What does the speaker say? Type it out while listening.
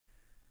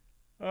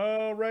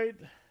All right.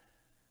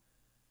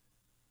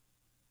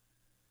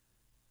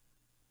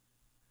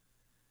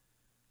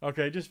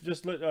 Okay,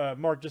 just let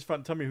Mark just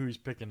tell me who he's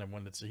picking and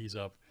when he's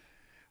up.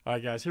 All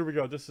right, guys, here we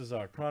go. This is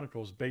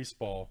Chronicles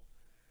baseball,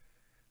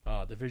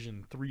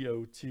 Division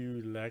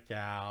 302. Look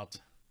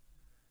out.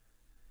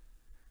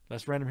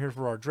 Let's random here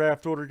for our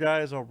draft order,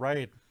 guys. All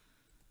right.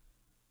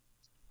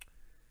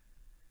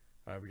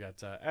 All right, we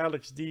got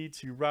Alex D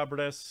to Robert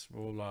S.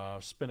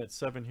 We'll spin at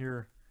 7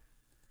 here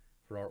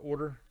for our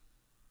order.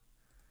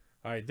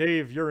 All right,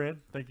 Dave, you're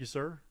in. Thank you,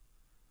 sir.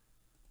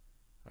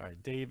 All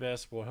right, Dave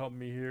S. will help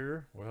me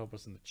here. Will help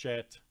us in the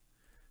chat.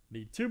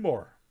 Need 2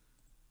 more.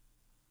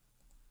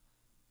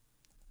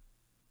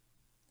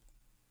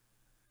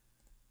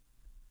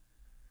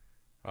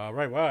 All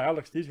right, wow,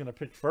 Alex D's going to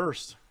pick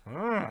first.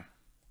 All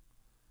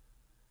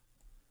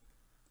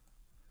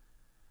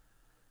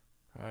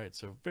right,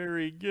 so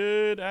very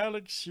good.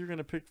 Alex, you're going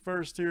to pick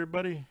first here,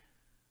 buddy.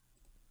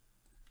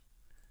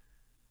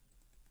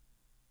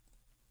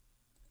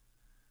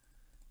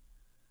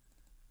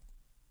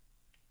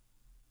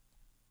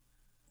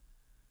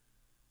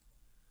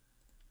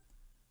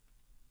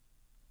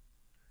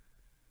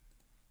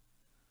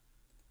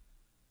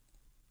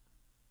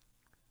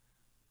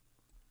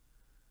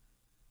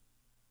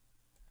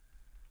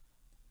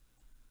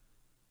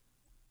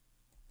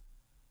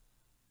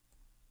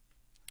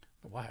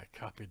 Why I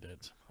copied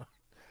that. There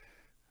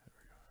we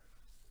go.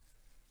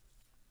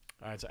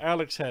 All right, so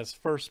Alex has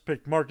first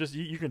pick. Mark, just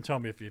you can tell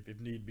me if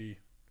need be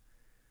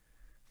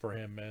for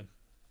him, man.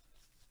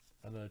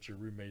 I know that your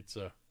roommate's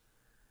all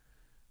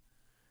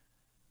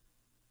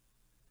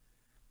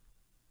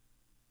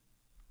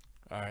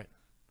right.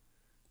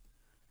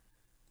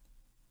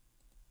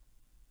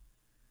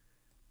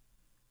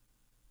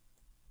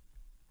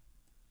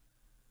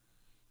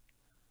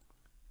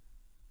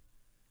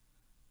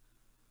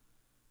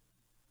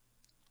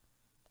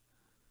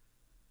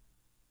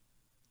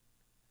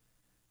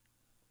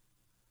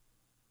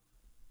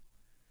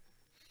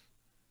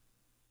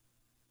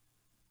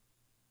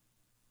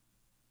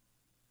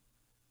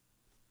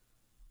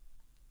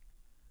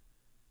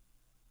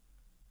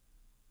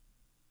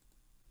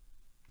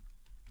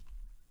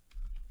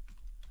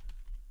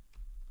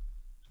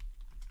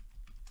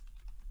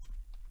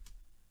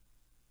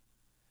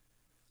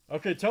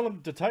 Okay, tell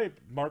him to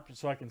type, Mark,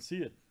 so I can see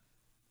it.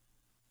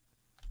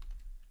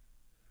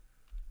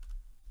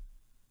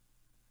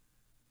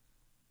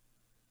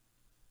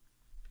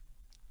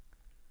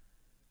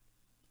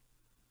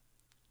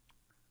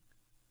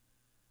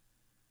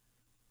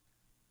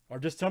 Or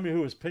just tell me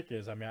who his pick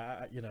is. I mean,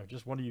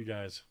 just one of you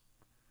guys.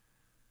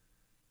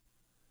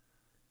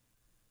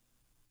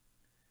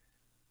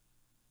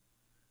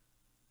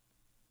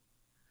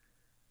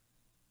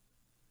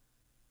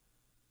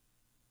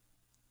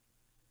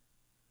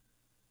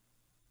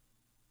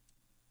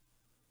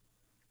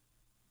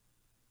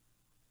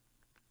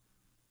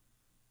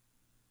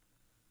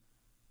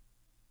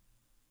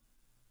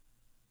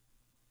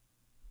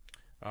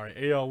 All right,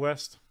 AL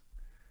West.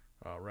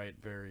 All right,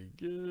 very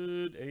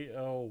good.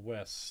 AL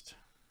West.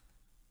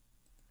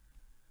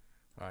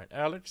 All right,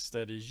 Alex,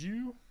 that is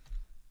you.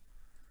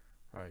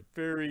 All right,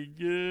 very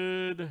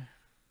good.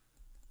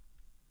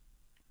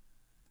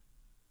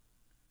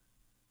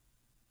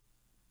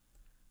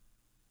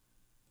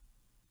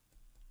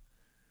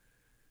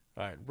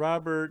 All right,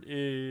 Robert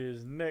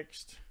is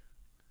next.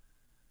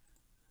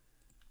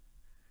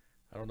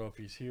 I don't know if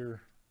he's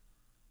here.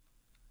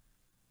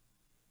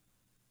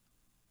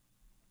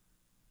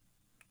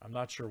 I'm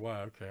not sure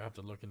why. Okay, I have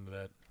to look into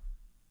that.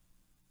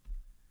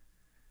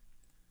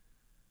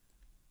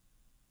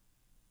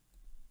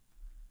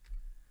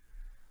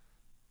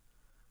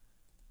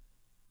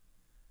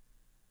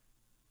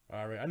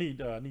 All right, I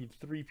need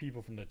 3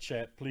 people from the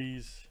chat,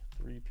 please.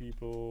 3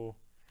 people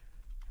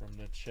from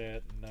the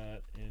chat,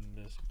 not in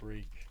this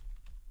break.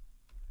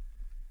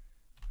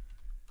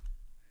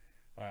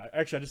 All right,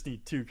 actually, I just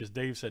need 2 because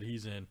Dave said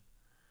he's in.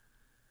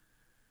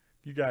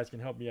 You guys can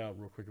help me out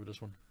real quick with this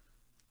one.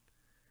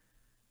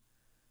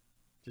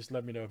 Just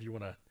let me know if you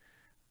want to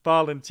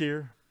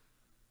volunteer.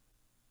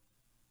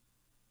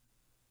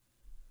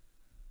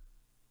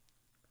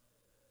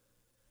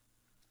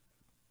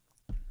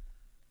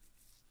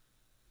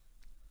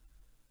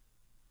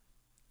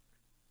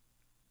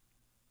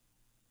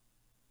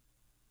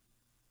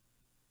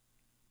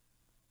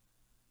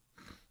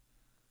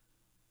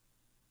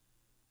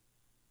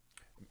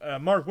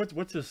 Mark,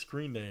 what's his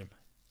screen name?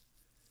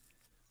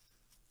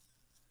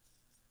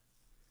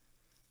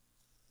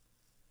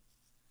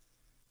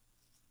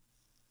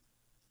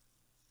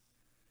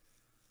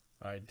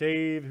 All right,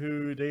 Dave.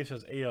 Dave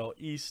says AL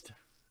East.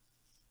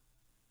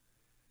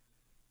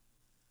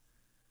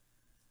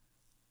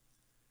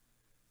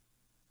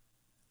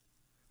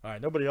 All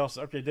right, nobody else.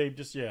 Okay, Dave.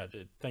 Just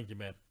thank you,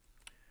 man.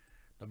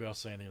 Nobody else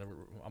saying anything.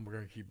 I'm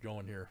gonna keep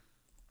going here.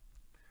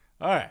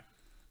 All right.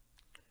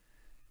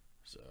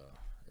 So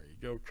there you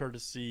go,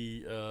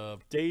 courtesy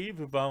of Dave,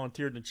 who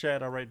volunteered in the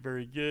chat. All right,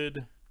 very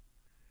good.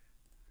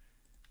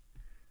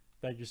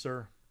 Thank you,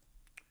 sir.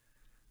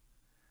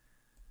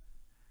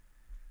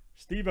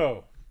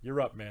 Steve-O, you're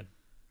up, man.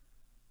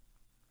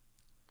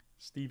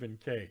 Stephen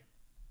K.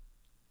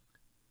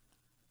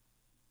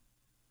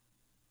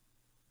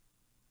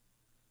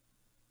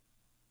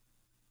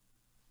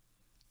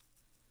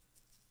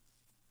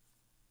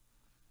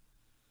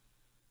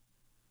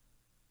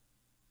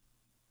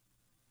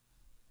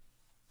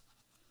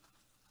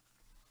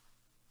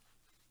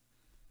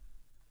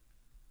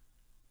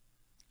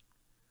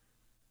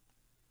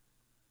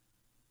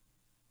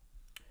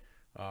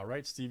 All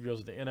right, Steve goes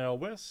to the NL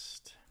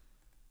West.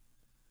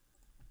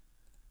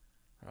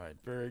 All right,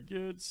 very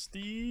good,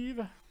 Steve.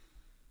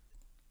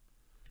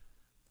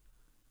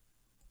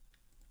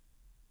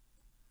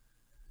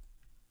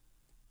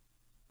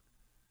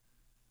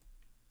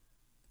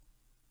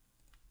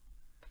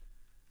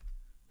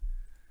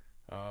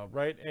 All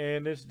right,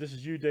 and this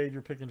is you, Dave.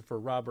 You're picking for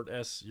Robert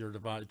S. Your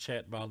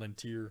chat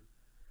volunteer.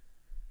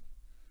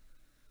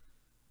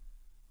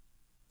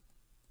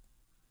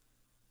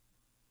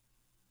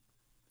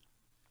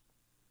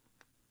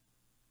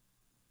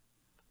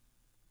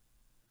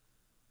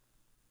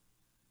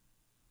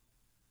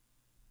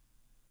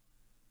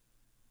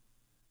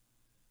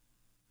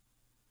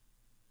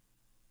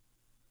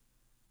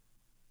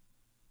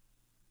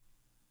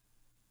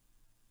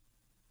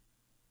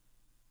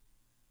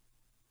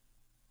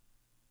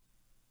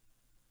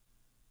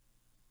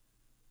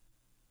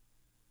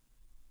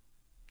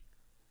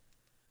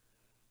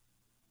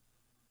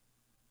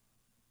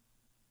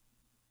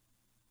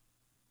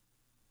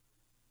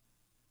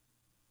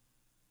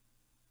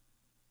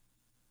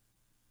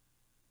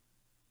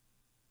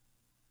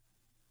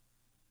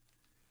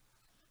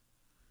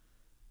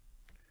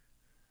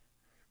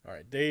 All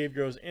right, Dave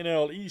goes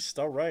NL East.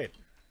 All right.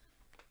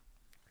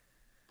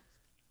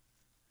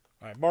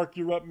 All right, Mark,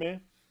 you're up, man.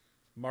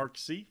 Mark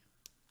C.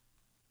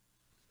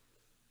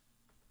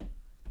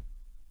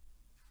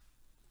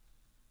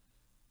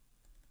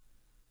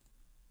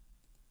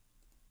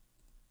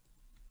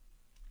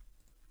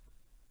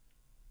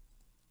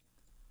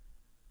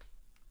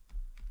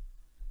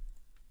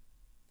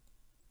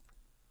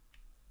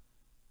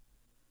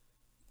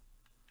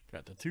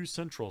 Got the two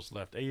Centrals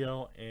left,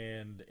 AL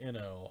and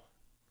NL.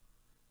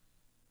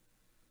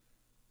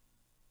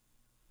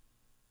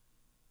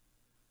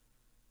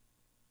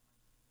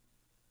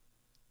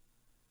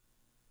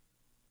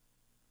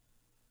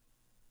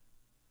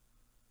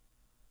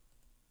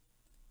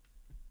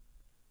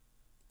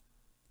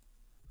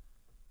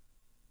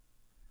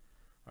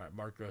 All right,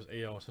 Mark goes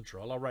AL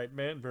Central. All right,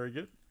 man. Very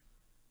good.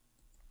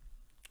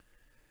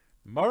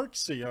 Mark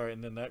C. All right,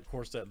 and then that, of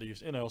course, that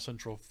leaves NL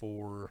Central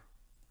for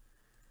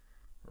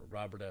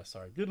Robert S.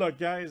 All right, good luck,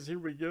 guys. Here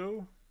we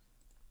go.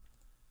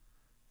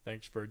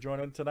 Thanks for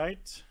joining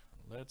tonight.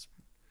 Let's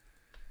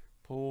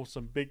pull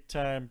some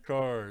big-time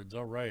cards.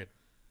 All right.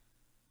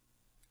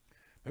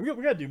 We got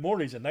to do more of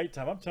these at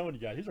nighttime. I'm telling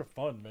you guys, these are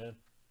fun, man.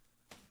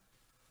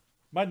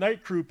 My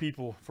night crew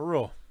people, for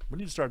real. We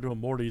need to start doing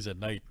more of these at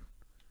night.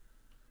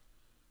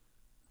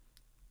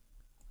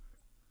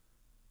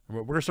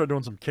 We're going to start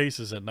doing some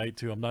cases at night,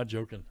 too. I'm not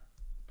joking.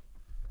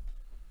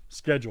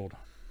 Scheduled.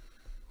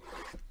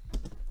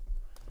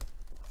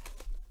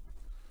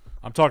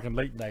 I'm talking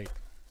late night.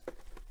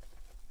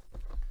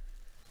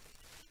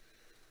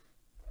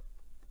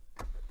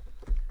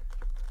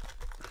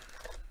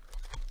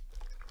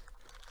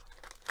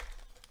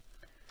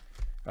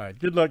 All right,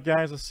 good luck,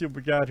 guys. Let's see what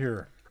we got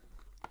here.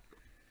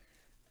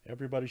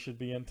 Everybody should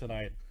be in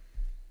tonight.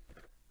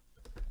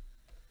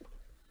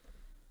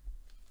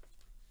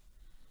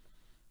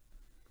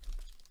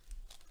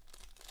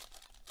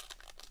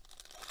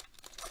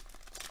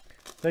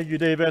 Thank you,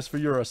 Dave S., for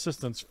your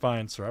assistance.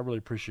 Fine, sir. I really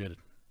appreciate it.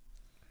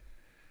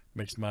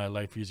 Makes my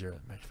life easier.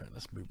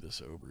 Let's move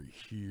this over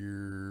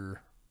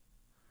here.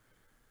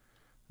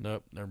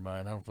 Nope, never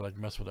mind. I don't feel like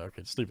messing with that.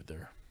 Okay, just leave it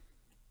there.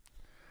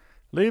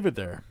 Leave it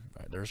there.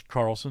 All right, there's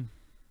Carlson.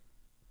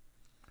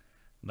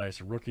 Nice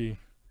rookie.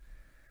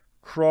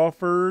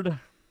 Crawford.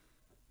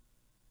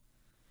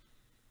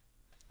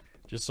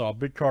 Just saw a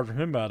big card from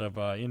him out of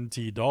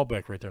NT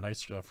Dahlbeck right there.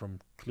 Nice from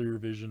Clear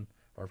Vision,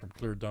 or from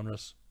Clear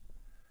Donruss.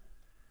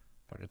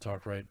 If I can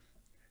talk right.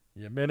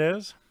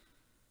 Jimenez.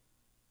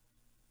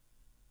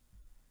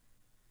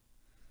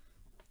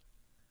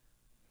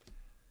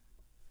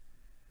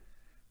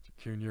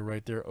 Cunha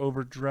right there.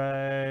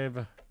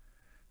 Overdrive.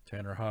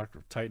 Tanner Hawk,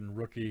 Titan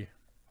rookie.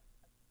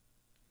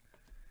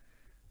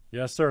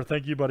 Yes, sir.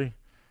 Thank you, buddy.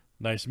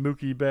 Nice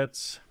Mookie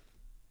Betts.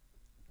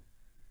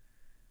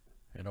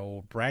 And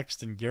old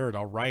Braxton Garrett.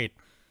 All right.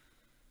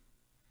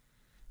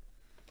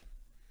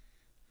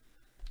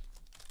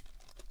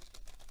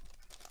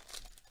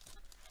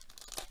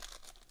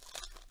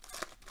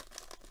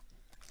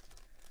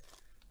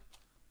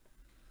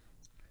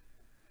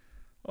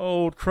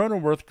 Old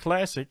Cronenworth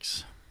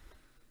Classics.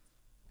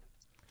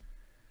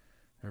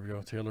 There we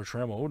go. Taylor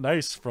Trammell. Oh,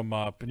 nice from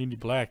Panini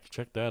Black.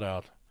 Check that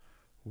out.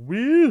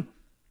 Woo!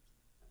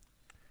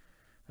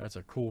 That's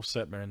a cool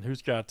set, man.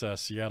 Who's got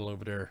Seattle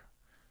over there?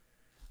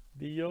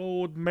 The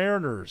old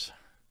Mariners.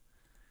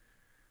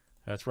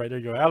 That's right. There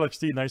you go. Alex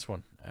D. Nice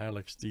one.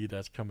 Alex D.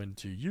 That's coming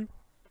to you.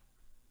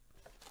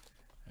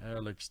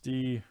 Alex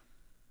D.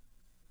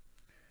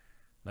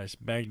 Nice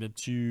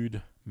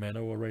magnitude.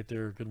 Manoa right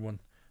there. Good one.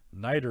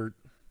 Neidert.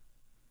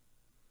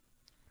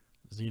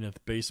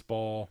 Zenith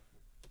Baseball.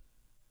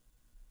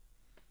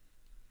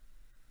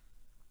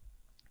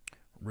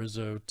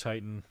 Rizzo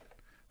Titan.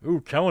 Ooh,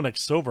 Kellenic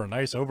Silver.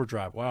 Nice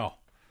overdrive. Wow.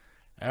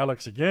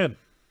 Alex again.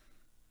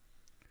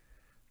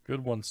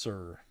 Good one,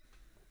 sir.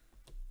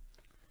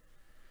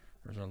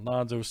 There's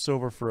Alonzo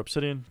Silver for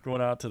Obsidian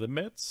going out to the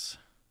Mets.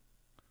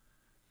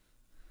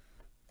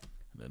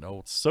 And then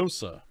old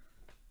Sosa.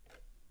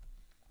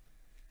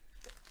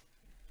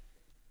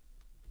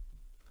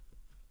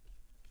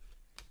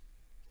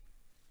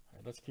 All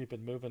right, let's keep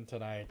it moving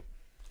tonight.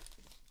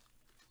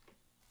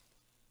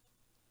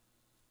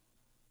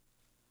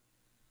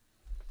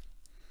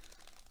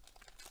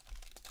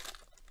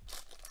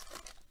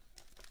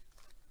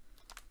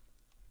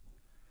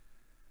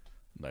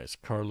 Nice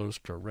Carlos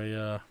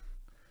Correa.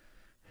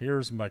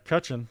 Here's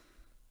McCutchen.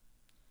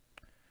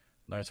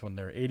 Nice one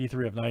there.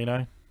 83 of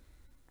 99.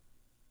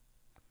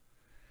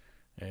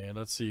 And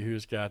let's see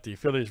who's got the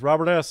Phillies.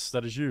 Robert S.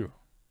 That is you.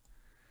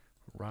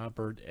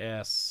 Robert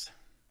S.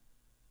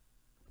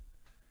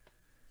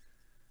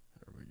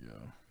 There we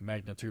go.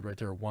 Magnitude right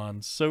there.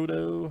 Juan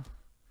Soto.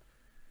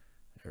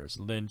 There's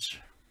Lynch.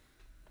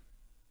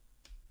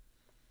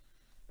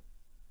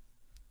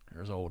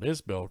 There's old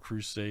Isbell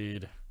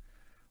Crusade.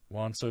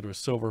 Juan Soto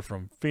Silver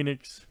from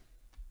Phoenix.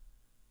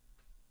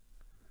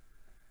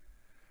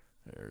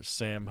 There's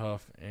Sam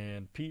Huff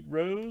and Pete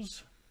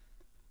Rose.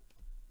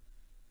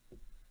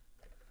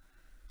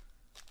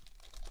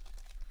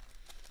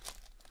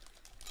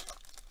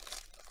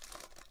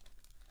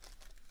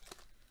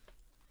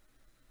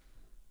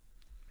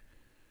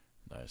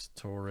 Nice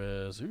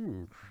Torres.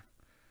 Ooh,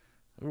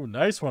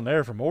 nice one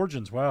there from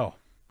Origins. Wow.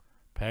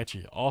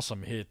 Patchy,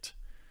 awesome hit.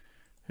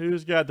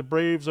 Who's got the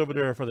Braves over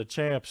there for the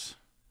champs?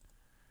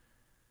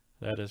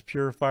 That is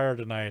pure fire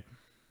tonight.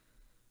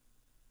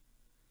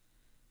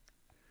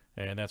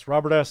 And that's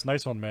Robert S.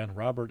 Nice one, man.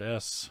 Robert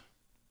S.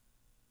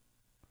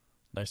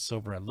 Nice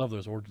silver. I love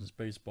those Origins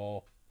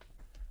baseball.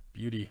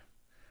 Beauty.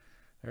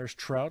 There's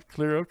Trout.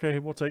 Clear. Okay,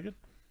 we'll take it.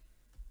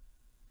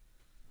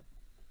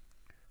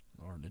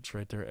 It's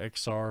right there.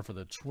 XR for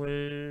the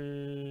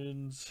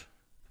Twins.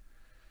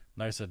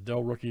 Nice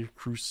Adele rookie.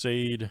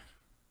 Crusade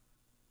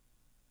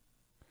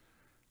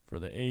for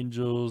the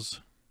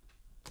Angels.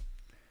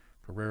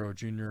 Guerrero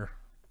Jr.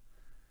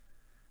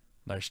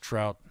 Nice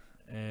Trout.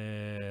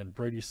 And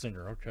Brady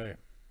Singer. Okay.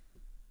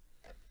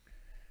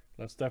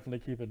 Let's definitely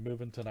keep it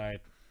moving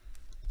tonight.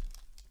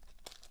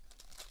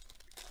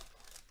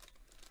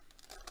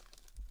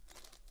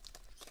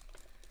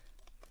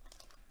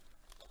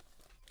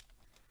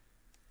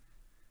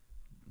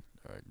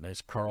 All right.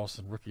 Nice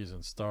Carlson rookies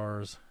and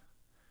stars.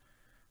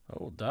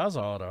 Oh,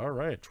 Dazod. All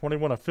right.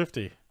 21 of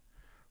 50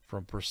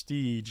 from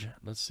Prestige.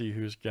 Let's see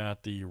who's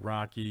got the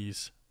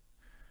Rockies.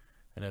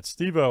 And that's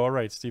Steve-O. All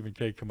right. Stephen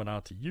K. coming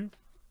out to you.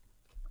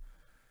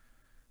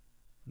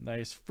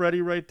 Nice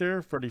Freddie right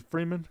there. Freddie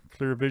Freeman.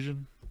 Clear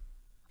vision.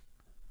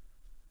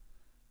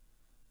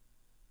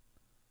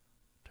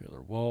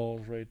 Taylor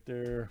Walls right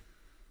there.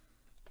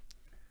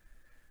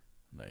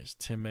 Nice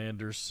Tim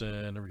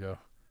Anderson. There we go.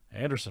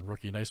 Anderson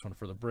rookie. Nice one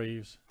for the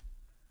Braves.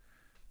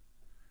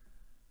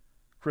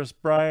 Chris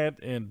Bryant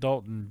and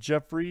Dalton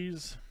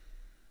Jeffries.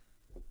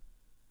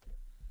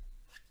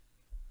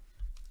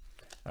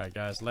 All right,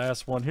 guys.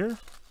 Last one here.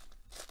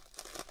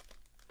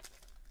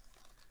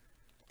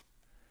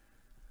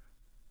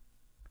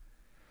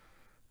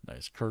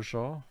 Nice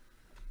Kershaw.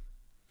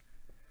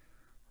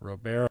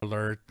 Robert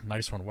alert.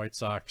 Nice one, White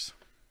Sox.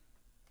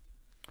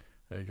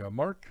 There you go,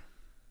 Mark.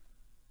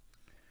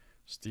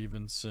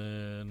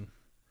 Stevenson.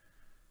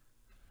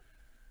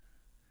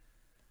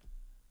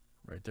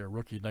 Right there,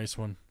 rookie. Nice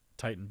one.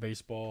 Titan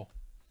baseball.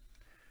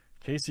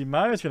 Casey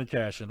Myers going to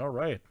cash in. All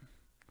right.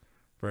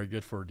 Very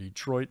good for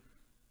Detroit.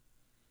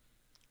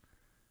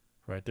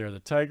 Right there, the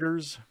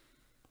Tigers.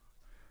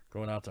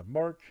 Going out to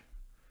Mark.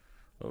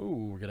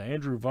 Oh, we got an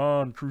Andrew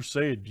Vaughn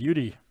Crusade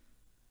Beauty.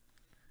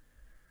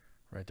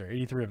 Right there,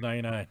 83 of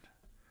 99.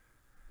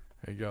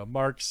 There you go,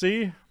 Mark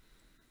C.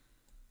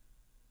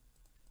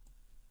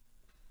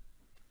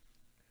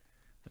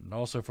 And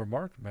also for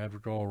Mark,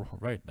 Madrigal.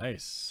 Right,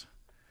 nice.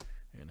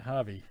 And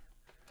Javi.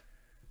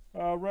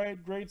 All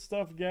right, great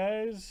stuff,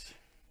 guys.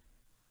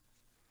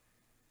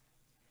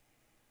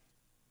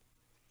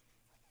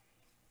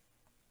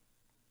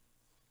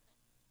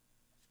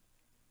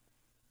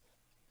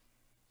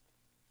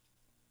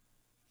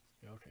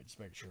 Okay, just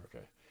make sure.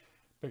 Okay.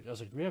 I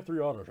was like, do we have 3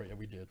 autos? Right, yeah,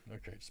 we did.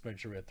 Okay, just make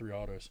sure we had 3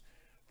 autos.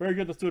 Very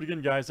good. Let's do it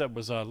again, guys. That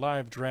was a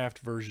live draft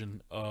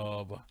version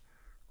of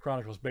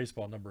Chronicles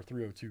Baseball number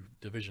 302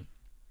 Division.